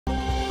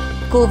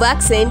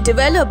Covaxin,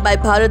 developed by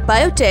Bharat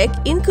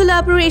Biotech in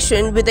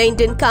collaboration with the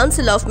Indian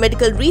Council of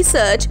Medical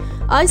Research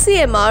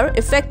 (ICMR),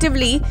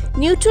 effectively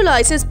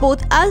neutralizes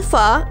both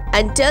alpha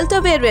and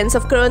delta variants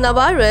of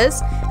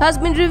coronavirus, has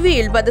been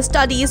revealed by the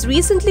studies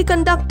recently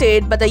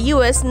conducted by the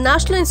US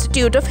National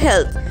Institute of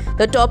Health,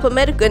 the top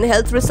American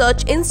health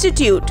research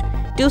institute.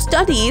 Two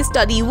studies,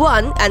 Study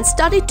 1 and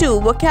Study 2,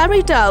 were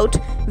carried out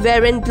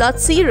wherein blood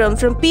serum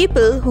from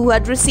people who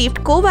had received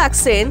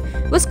Covaxin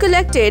was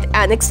collected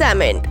and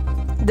examined.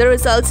 The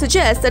results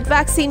suggest that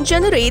vaccine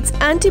generates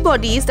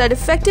antibodies that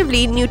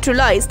effectively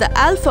neutralize the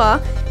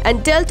alpha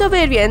and delta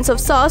variants of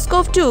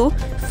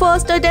SARS-CoV-2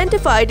 first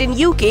identified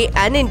in UK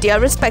and India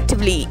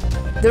respectively.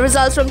 The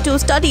results from two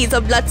studies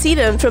of blood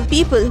serum from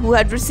people who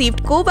had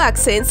received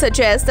Covaxin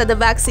suggest that the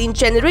vaccine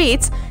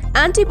generates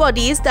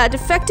antibodies that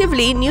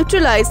effectively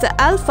neutralize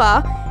the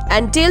alpha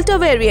and delta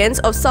variants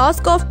of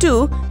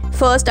SARS-CoV-2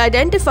 first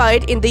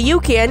identified in the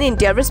UK and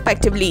India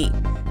respectively.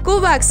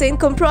 Covaxin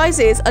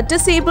comprises a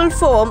disabled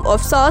form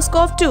of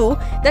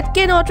SARS-CoV-2 that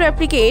cannot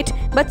replicate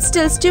but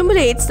still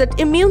stimulates the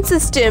immune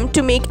system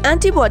to make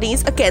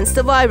antibodies against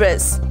the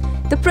virus.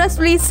 The press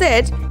release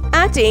said,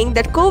 adding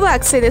that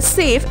Covaxin is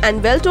safe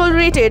and well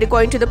tolerated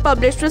according to the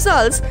published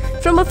results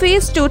from a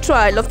phase 2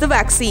 trial of the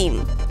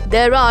vaccine.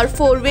 There are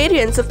 4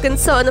 variants of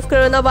concern of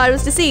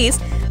coronavirus disease: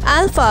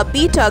 alpha,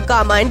 beta,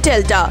 gamma and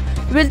delta,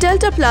 with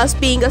delta plus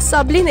being a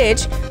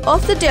sublineage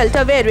of the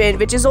delta variant,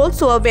 which is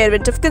also a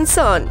variant of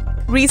concern.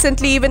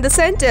 Recently, even the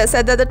center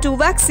said that the two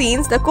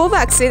vaccines, the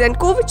Covaxin and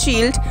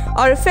Covishield,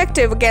 are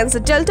effective against the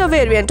delta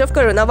variant of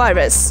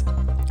coronavirus.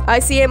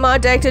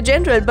 ICMR Director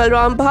General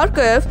Balram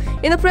Bhargav,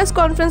 in a press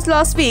conference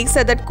last week,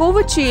 said that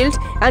Covishield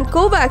and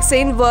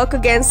Covaxin work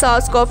against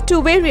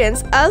SARS-CoV-2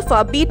 variants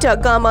alpha, beta,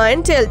 gamma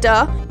and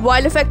delta,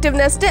 while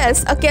effectiveness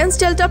tests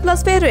against delta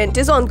plus variant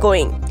is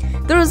ongoing.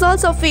 The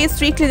results of phase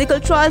 3 clinical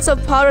trials of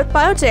Bharat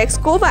Biotech's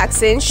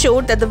Covaxin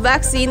showed that the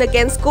vaccine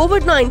against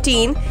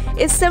COVID-19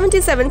 is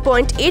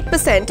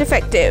 77.8%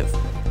 effective.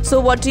 So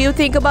what do you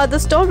think about the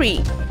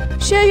story?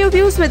 Share your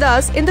views with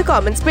us in the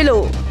comments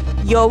below.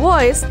 Your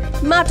voice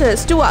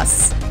matters to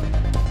us.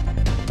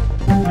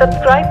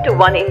 Subscribe to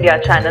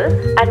Oneindia channel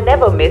and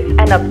never miss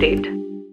an update.